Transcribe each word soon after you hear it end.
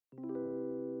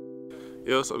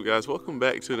Yo, what's up guys? Welcome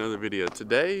back to another video.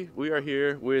 Today we are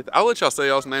here with, I'll let y'all say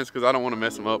y'all's names because I don't want to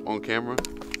mess them up on camera.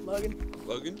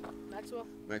 Logan.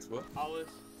 Maxwell. Hollis.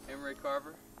 Emery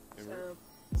Carver.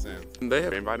 Sam. They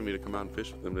have invited me to come out and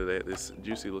fish with them today at this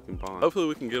juicy looking pond. Hopefully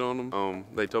we can get on them.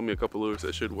 They told me a couple lures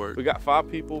that should work. We got 5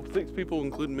 people, 6 people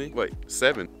including me. Wait,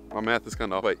 7. My math is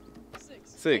kind of off. Wait.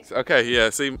 6. Okay, yeah,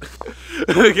 see,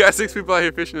 we got 6 people out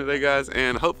here fishing today, guys,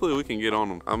 and hopefully we can get on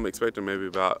them. I'm expecting maybe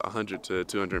about 100 to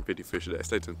 250 fish today.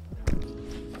 Stay tuned.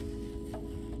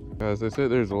 Guys, they said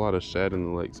there's a lot of shad in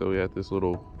the lake, so we had this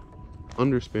little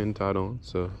underspin tied on,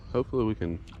 so hopefully we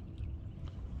can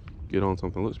get on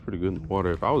something. Looks pretty good in the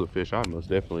water. If I was a fish, I'd most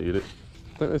definitely eat it.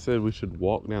 I think they said we should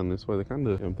walk down this way. They kind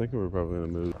of, I'm thinking we're probably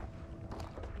gonna move.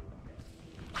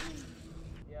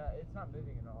 Yeah, it's not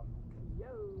moving at all.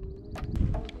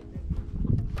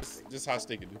 Just how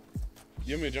stick it, dude.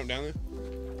 You want me to jump down there?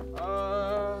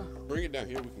 Bring it down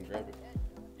here, we can grab it.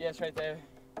 Yeah, it's right there.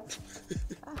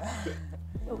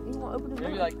 You want to open it?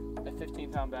 Maybe like a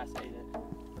 15-pound bass ate it.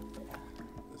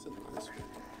 That's a nice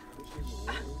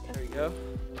one. There you go.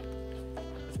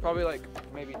 It's probably like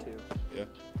maybe 2. Yeah.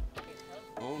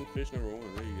 On fish number 1,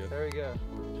 there you go. There we go.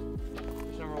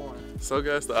 Fish number 1. So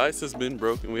guys, the ice has been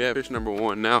broken. We have fish number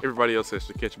 1. Now everybody else has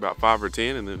to catch about 5 or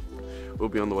 10 and then we'll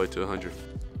be on the way to 100.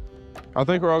 I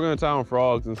think we're all gonna tie on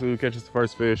frogs and see who catches the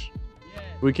first fish. Yeah.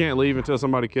 We can't leave until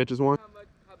somebody catches one.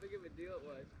 How big of a deal it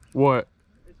was? What?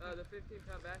 The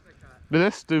 15-pound bass I caught. Dude,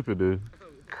 that's stupid, dude.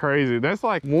 Crazy. That's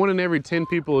like 1 in every 10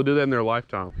 people who do that in their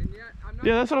lifetime. And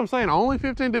Yeah, that's what I'm saying. Only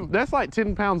 15, that's like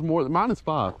 10 pounds more. Mine is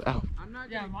 5. Ow. I'm not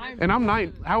gonna catch And I'm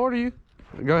 9. How old are you?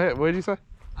 Go ahead, what did you say?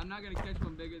 I'm not gonna catch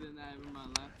one bigger than that in my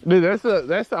life. Dude,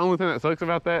 that's the only thing that sucks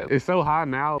about that. It's so high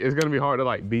now, it's gonna be hard to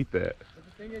like beat that. But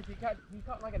the thing is, he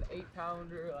caught like an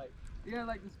 8-pounder, like. Yeah,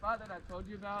 like the spot that I told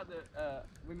you about that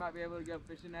we might be able to go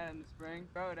fishing at in the spring.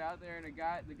 Throw it out there, and the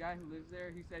guy who lives there,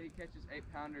 he said he catches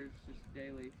 8-pounders just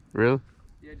daily. Really?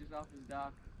 Yeah, just off his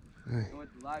dock. And with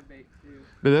the live bait too.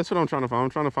 Dude, that's what I'm trying to find. I'm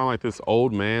trying to find like this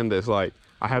old man that's like,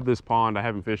 I have this pond, I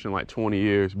haven't fished in like 20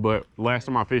 years, but last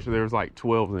time I fished there was like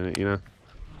 12 in it, you know?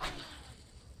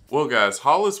 Well guys,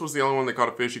 Hollis was the only one that caught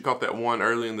a fish. He caught that one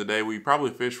early in the day. We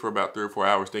probably fished for about 3 or 4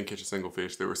 hours, didn't catch a single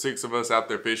fish. There were 6 of us out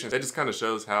there fishing. That just kind of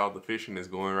shows how the fishing is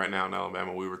going right now in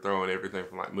Alabama. We were throwing everything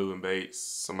from like moving baits,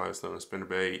 somebody was throwing a spinner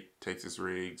bait, Texas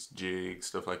rigs, jigs,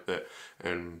 stuff like that,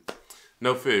 and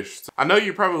no fish. I know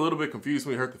you're probably a little bit confused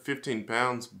when you heard the 15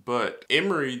 pounds, but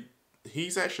Emery,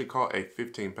 he's actually caught a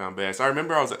 15-pound bass. I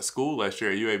remember I was at school last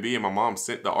year at UAB and my mom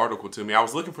sent the article to me. I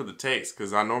was looking for the text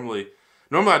because I normally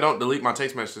I don't delete my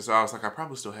text messages, so I was like, I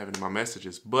probably still have it in my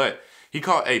messages. But he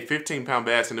caught a 15-pound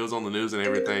bass and it was on the news and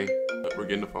everything. But we're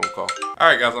getting a phone call. All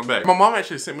right, guys, I'm back. My mom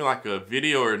actually sent me like a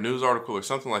video or a news article or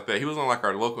something like that. He was on like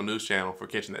our local news channel for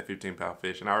catching that 15-pound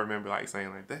fish. And I remember like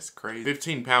saying like, that's crazy.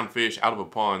 15-pound fish out of a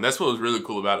pond. That's what was really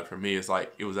cool about it for me. It's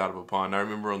like, it was out of a pond. I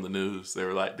remember on the news, they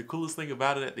were like, the coolest thing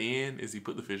about it at the end is he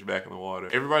put the fish back in the water.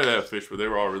 Everybody that I fished with, they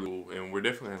were all really cool. And we're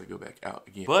definitely going to go back out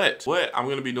again. But what I'm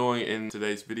going to be doing in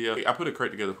today's video, I put a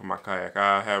crate together for my kayak.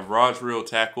 I have rods, reel,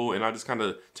 tackle, and I just kind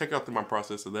of check out through my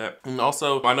process of that. And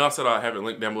also, I know I said I have it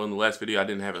linked down below in the last video. I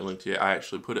didn't have it linked yet. I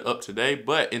actually put it up today,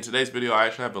 but in today's video, I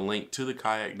actually have a link to the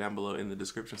kayak down below in the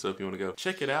description. So if you want to go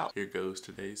check it out, here goes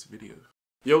today's video.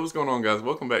 Yo, what's going on guys?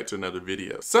 Welcome back to another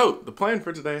video. So the plan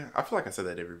for today, I feel like I said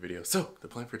that every video. So the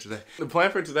plan for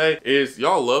today is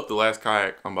y'all loved the last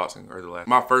kayak unboxing, or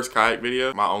my first kayak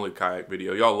video, my only kayak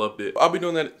video. Y'all loved it. I'll be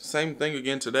doing that same thing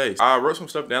again today. I wrote some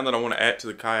stuff down that I want to add to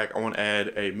the kayak. I want to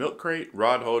add a milk crate,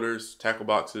 rod holders, tackle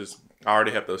boxes. I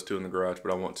already have those 2 in the garage,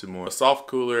 but I want 2 more. A soft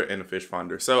cooler and a fish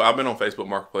finder. So I've been on Facebook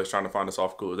Marketplace trying to find a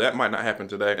soft cooler. That might not happen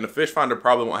today. And a fish finder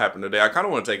probably won't happen today. I kind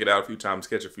of want to take it out a few times,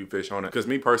 catch a few fish on it. Because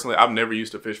me personally, I've never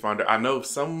used a fish finder. I know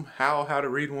somehow how to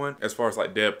read one as far as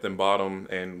like depth and bottom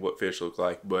and what fish look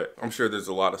like. But I'm sure there's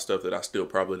a lot of stuff that I still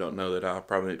probably don't know that I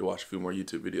probably need to watch a few more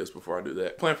YouTube videos before I do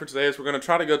that. Plan for today is we're going to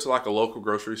try to go to like a local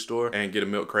grocery store and get a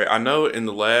milk crate. I know in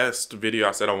the last video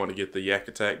I said I want to get the Yak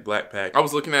Attack Black Pack. I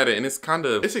was looking at it and it's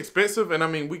expensive, and I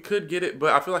mean, we could get it,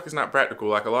 but I feel like it's not practical.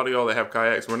 Like a lot of y'all that have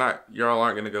kayaks, y'all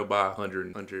aren't gonna go buy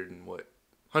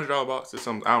 $100 box or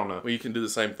something. I don't know. Well, you can do the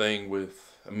same thing with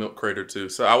a milk crate or 2.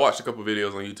 So I watched a couple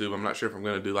videos on YouTube. I'm not sure if I'm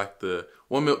gonna do like the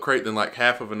one milk crate, then like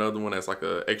half of another one as like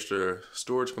a extra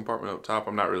storage compartment up top.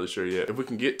 I'm not really sure yet. If we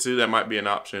can get 2, that might be an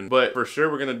option. But for sure,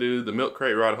 we're gonna do the milk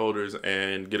crate, rod holders,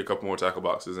 and get a couple more tackle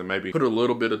boxes and maybe put a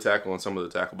little bit of tackle in some of the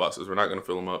tackle boxes. We're not gonna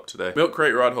fill them up today. Milk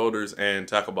crate, rod holders, and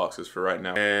tackle boxes for right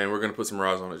now. And we're gonna put some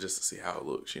rods on it just to see how it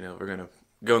looks. You know, we're gonna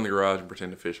go in the garage and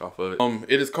pretend to fish off of it.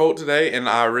 It is cold today, and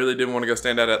I really didn't want to go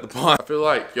stand out at the pond. I feel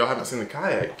like y'all haven't seen the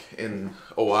kayak in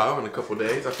a while, in a couple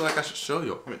days. I feel like I should show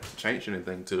y'all. I haven't changed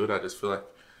anything to it. I just feel like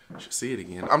I should see it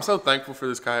again. I'm so thankful for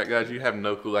this kayak, guys. You have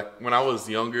no clue. Like when I was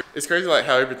younger, it's crazy like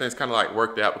how everything's kind of like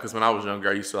worked out, because when I was younger,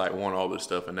 I used to like want all this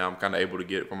stuff, and now I'm kind of able to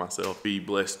get it for myself. Be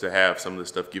blessed to have some of this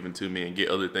stuff given to me and get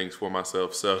other things for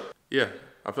myself. So yeah,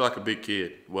 I feel like a big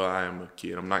kid. Well, I am a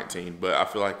kid. I'm 19, but I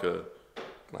feel like a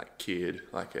kid,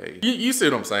 like a, you see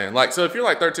what I'm saying? Like, so if you're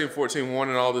like 13, 14,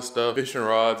 wanting all this stuff, fishing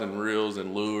rods and reels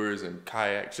and lures and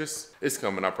kayaks, just, it's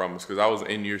coming, I promise, because I was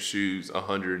in your shoes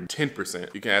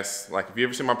 110%. You can ask, like, if you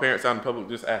ever see my parents out in public,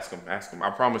 just ask them. I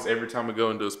promise every time I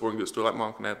go into a sporting goods store, like,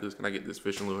 Mom, can I have this? Can I get this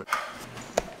fishing lure?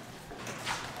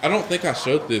 I don't think I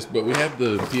showed this, but we have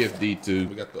the PFD too.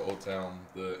 We got the Old Town,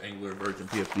 the Angler Virgin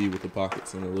PFD with the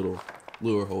pockets and a little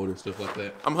lure holder, stuff like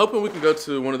that. I'm hoping we can go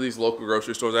to one of these local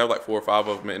grocery stores. I have like 4 or 5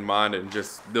 of them in mind, and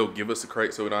just they'll give us a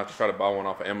crate so we don't have to try to buy one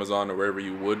off of Amazon or wherever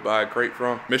you would buy a crate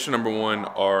from. Mission number 1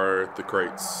 are the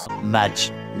crates. Much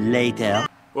later.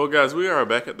 Well guys, we are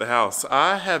back at the house.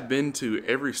 I have been to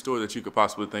every store that you could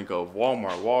possibly think of.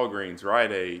 Walmart, Walgreens,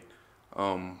 Rite Aid,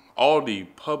 Aldi,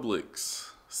 Publix,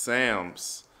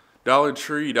 Sam's, Dollar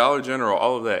Tree, Dollar General,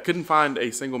 all of that. Couldn't find a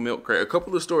single milk crate. A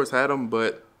couple of stores had them,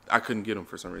 but I couldn't get them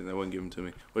for some reason. They wouldn't give them to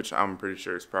me, which I'm pretty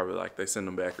sure it's probably like they send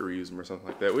them back or reuse them or something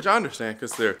like that, which I understand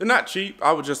because they're not cheap.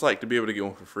 I would just like to be able to get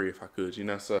one for free if I could, you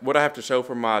know? So what I have to show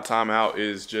for my timeout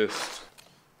is just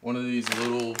one of these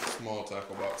little small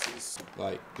tackle boxes,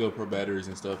 like GoPro batteries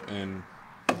and stuff. And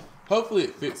hopefully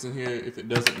it fits in here. If it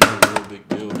doesn't, it's a real big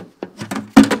deal.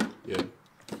 Yeah.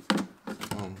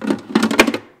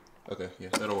 Okay, yeah,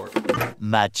 that'll work.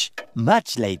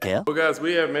 Much later. Well guys,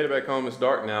 we have made it back home. It's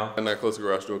dark now. I'm not close to the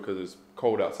garage door because it's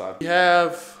cold outside. We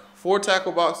have 4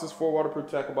 tackle boxes, 4 waterproof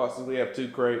tackle boxes. We have 2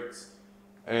 crates.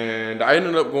 And I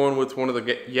ended up going with one of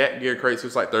the Yak Gear crates. It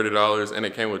was like $30, and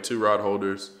it came with 2 rod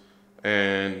holders.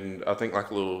 And I think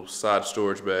like a little side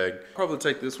storage bag. Probably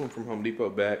take this one from Home Depot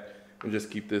back and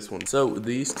just keep this one. So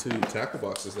these 2 tackle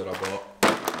boxes that I bought,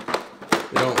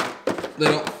 they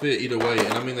don't fit either way,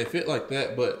 and I mean they fit like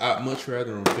that, but I'd much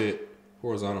rather them fit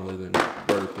horizontally than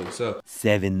vertically. So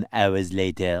 7 hours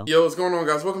later. Yo, what's going on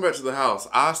guys? Welcome back to the house.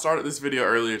 I started this video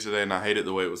earlier today and I hated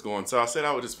the way it was going, so I said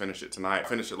I would just finish it tonight.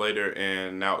 Finish it later,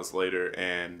 and now it's later,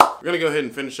 and we're gonna go ahead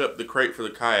and finish up the crate for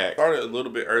the kayak. Started a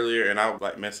little bit earlier and I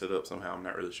like messed it up somehow. I'm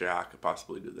not really sure how I could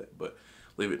possibly do that, but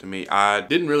leave it to me. I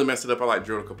didn't really mess it up. I like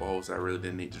drilled a couple holes that I really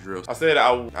didn't need to drill. I said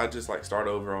I'd just like start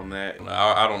over on that.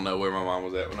 I don't know where my mind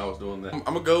was at when I was doing that. I'm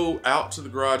gonna go out to the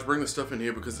garage, bring the stuff in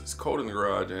here because it's cold in the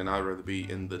garage and I'd rather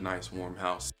be in the nice warm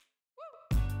house.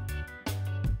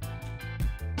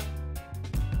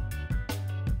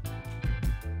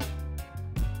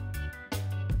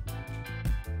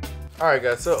 Alright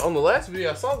guys, so on the last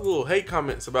video I saw the little hate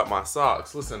comments about my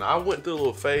socks. Listen, I went through a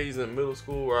little phase in middle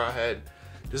school where I had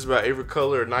just about every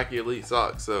color of Nike Elite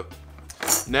socks. So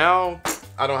now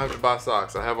I don't have to buy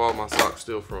socks. I have all my socks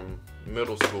still from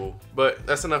middle school. But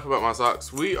that's enough about my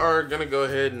socks. We are gonna go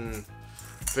ahead and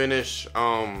finish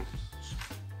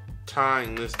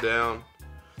tying this down.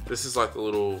 This is like a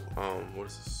little what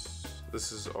is this?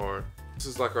 This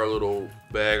is like our little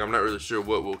bag. I'm not really sure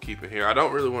what we'll keep in here. I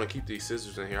don't really want to keep these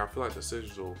scissors in here. I feel like the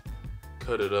scissors will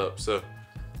cut it up. So,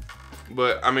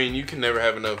 but I mean, you can never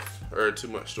have enough or too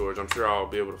much storage. I'm sure I'll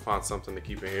be able to find something to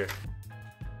keep in here.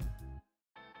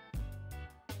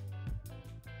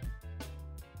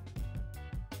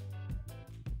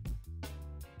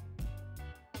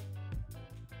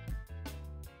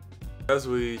 As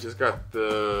we just got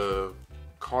the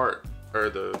cart or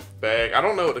the bag. I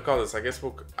don't know what to call this. I guess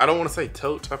I don't want to say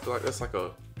tote. I feel like that's like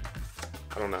a,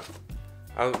 I don't know.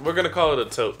 We're gonna call it a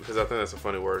tote because I think that's a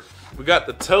funny word. We got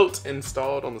the tote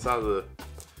installed on the side of the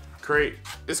crate.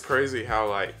 It's crazy how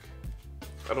like,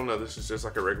 I don't know, this is just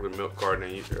like a regular milk carton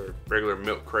and or regular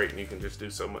milk crate, and you can just do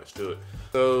so much to it.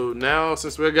 So now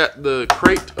since we got the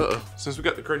crate,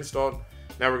 installed,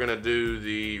 now we're gonna do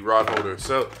the rod holder.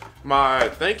 So my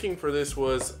thinking for this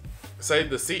was, say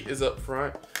the seat is up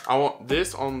front, I want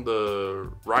this on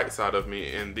the right side of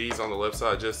me and these on the left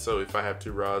side, just so if I have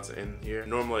 2 rods in here.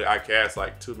 Normally I cast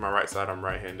like to my right side, I'm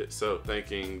right-handed. So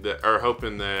thinking that, or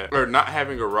hoping that, or not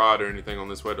having a rod or anything on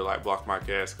this way to like block my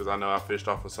cast, because I know I fished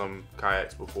off of some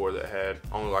kayaks before that had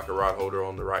only like a rod holder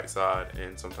on the right side,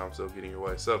 and sometimes they'll get in your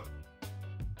way. So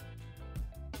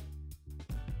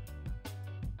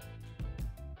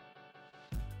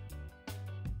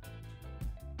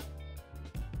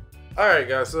alright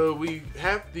guys, so we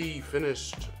have the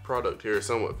finished product here,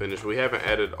 somewhat finished. We haven't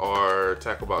added our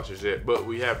tackle boxes yet, but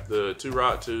we have the 2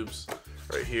 rod tubes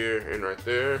right here and right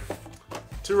there.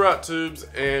 2 rod tubes,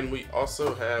 and we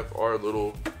also have our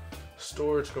little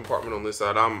storage compartment on this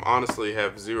side. I'm honestly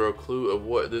have zero clue of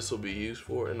what this will be used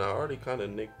for, and I already kind of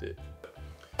nicked it.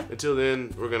 Until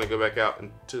then, we're gonna go back out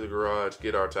into the garage,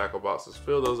 get our tackle boxes,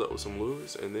 fill those up with some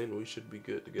lures, and then we should be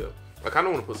good to go. I kind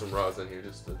of want to put some rods in here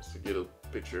just to get a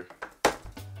picture.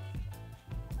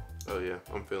 Oh yeah,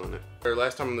 I'm feeling it.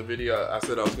 Last time in the video, I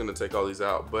said I was gonna take all these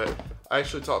out, but I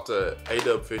actually talked to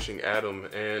A-Dub Fishing Adam,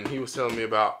 and he was telling me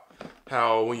about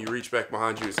how when you reach back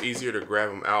behind you, it's easier to grab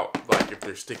them out, like if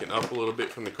they're sticking up a little bit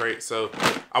from the crate. So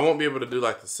I won't be able to do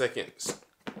like the second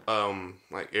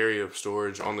like area of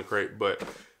storage on the crate, but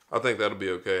I think that'll be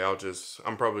okay.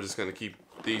 I'm probably just gonna keep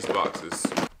these boxes.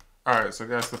 All right, so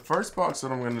guys, the first box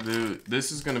that I'm gonna do,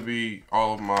 this is gonna be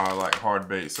all of my like hard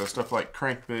baits. So stuff like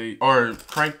crankbaits,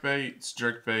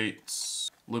 jerkbaits,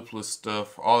 lipless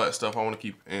stuff, all that stuff I wanna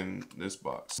keep in this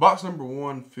box. Box number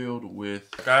 1 filled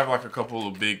with, I have like a couple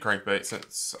of big crankbaits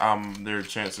since there are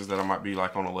chances that I might be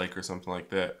like on a lake or something like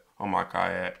that on my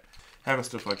kayak. Having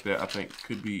stuff like that I think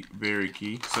could be very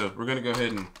key. So we're gonna go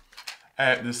ahead and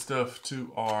add this stuff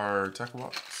to our tackle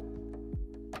box.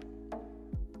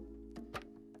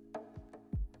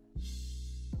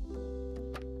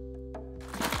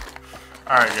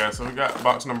 Alright guys, so we got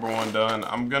box number 1 done.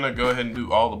 I'm gonna go ahead and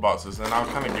do all the boxes, and I'll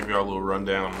kind of give you all a little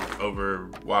rundown over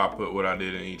why I put what I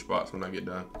did in each box when I get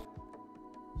done.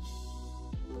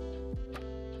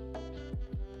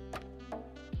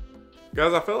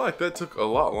 Guys, I felt like that took a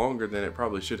lot longer than it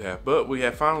probably should have, but we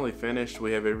have finally finished.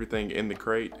 We have everything in the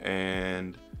crate,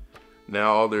 and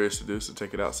now all there is to do is to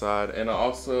take it outside. And I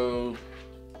also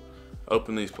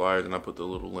opened these pliers and I put the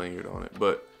little lanyard on it,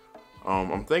 but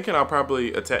I'm thinking I'll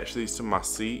probably attach these to my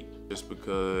seat just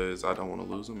because I don't want to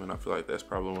lose them, and I feel like that's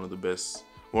probably one of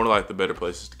the better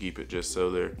places to keep it, just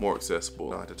so they're more accessible.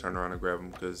 I don't have to turn around and grab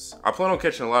them because I plan on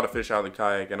catching a lot of fish out of the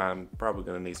kayak, and I'm probably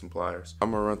gonna need some pliers.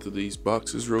 I'm gonna run through these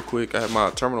boxes real quick. I have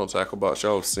my terminal tackle box.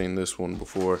 Y'all have seen this one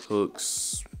before.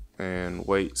 Hooks and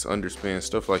weights, underspin,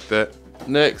 stuff like that.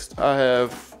 Next,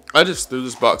 I just threw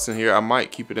this box in here. I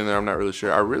might keep it in there, I'm not really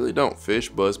sure. I really don't fish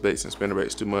buzz baits and spinner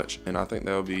baits too much, and I think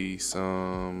that'll be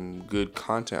some good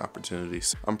content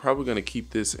opportunities. I'm probably gonna keep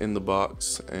this in the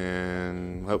box,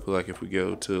 and hopefully like if we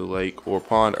go to a lake or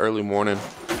pond early morning,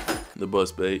 the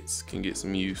buzz baits can get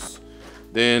some use.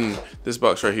 Then this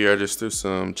box right here, I just threw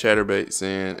some chatterbaits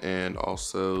in and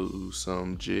also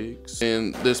some jigs.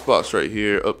 In this box right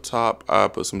here up top, I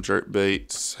put some jerk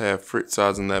baits, have fritz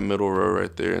size in that middle row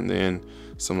right there, and then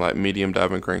some like medium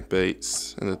diving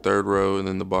crankbaits in the 3rd row, and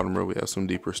then the bottom row we have some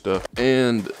deeper stuff.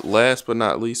 And last but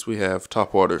not least, we have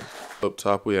topwater. Up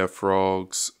top we have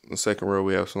frogs. In the 2nd row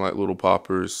we have some like little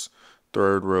poppers.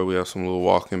 3rd row we have some little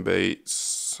walking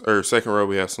baits. Or 2nd row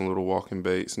we have some little walking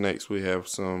baits. Next we have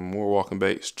some more walking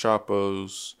baits,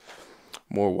 choppos,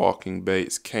 more walking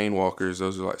baits, cane walkers.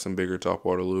 Those are like some bigger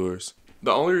topwater lures.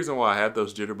 The only reason why I have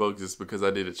those jitterbugs is because I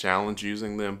did a challenge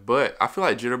using them, but I feel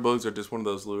like jitterbugs are just one of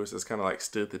those lures that's kind of like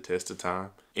stood the test of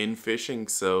time in fishing,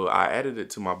 so I added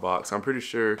it to my box. I'm pretty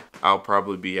sure I'll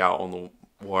probably be out on the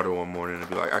water one morning and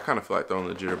be like, I kind of feel like throwing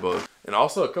the jitterbug. And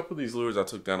also a couple of these lures I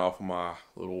took down off of my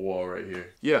little wall right here.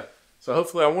 Yeah, so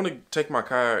hopefully I want to take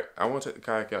the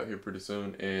kayak out here pretty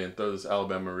soon and throw this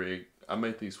Alabama rig. I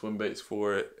made these swim baits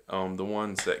for it. The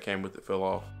ones that came with it fell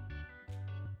off.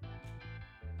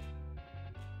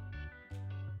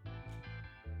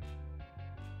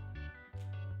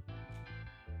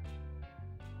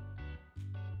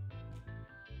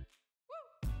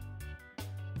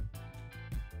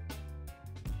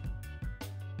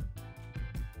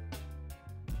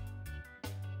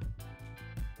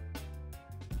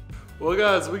 Well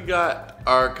guys, we got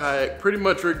our kayak pretty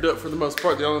much rigged up for the most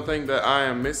part. The only thing that I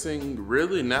am missing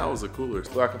really now is a cooler.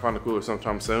 So I can find a cooler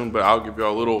sometime soon, but I'll give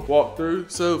y'all a little walkthrough.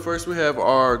 So first we have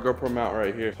our GoPro mount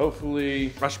right here.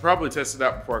 Hopefully, I should probably test it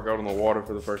out before I go in the water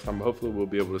for the first time, but hopefully we'll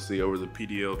be able to see over the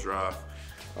PDL drive.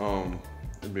 And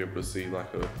be able to see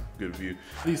like a good view.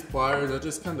 These pliers, I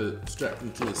just kind of strapped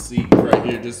them to the seat right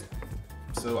here, just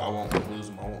so I won't lose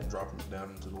them, I won't drop them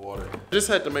down into the water. Just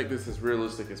had to make this as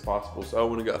realistic as possible, so I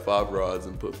went and got 5 rods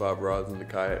and put 5 rods in the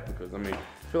kayak because, I mean,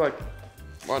 I feel like,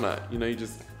 why not? You know, you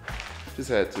just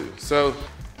had to. So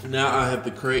now I have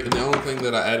the crate, and the only thing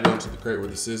that I added onto the crate were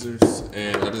the scissors,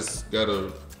 and I just got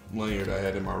a lanyard I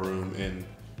had in my room and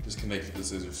just connected the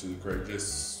scissors to the crate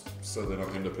just so they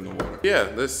don't end up in the water. Yeah,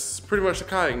 that's pretty much the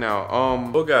kayak now.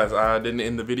 Well guys, I didn't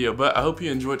end the video, but I hope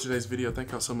you enjoyed today's video.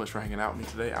 Thank y'all so much for hanging out with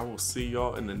me today. I will see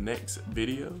y'all in the next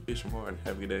video. Fish more and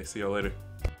have a good day. See y'all later.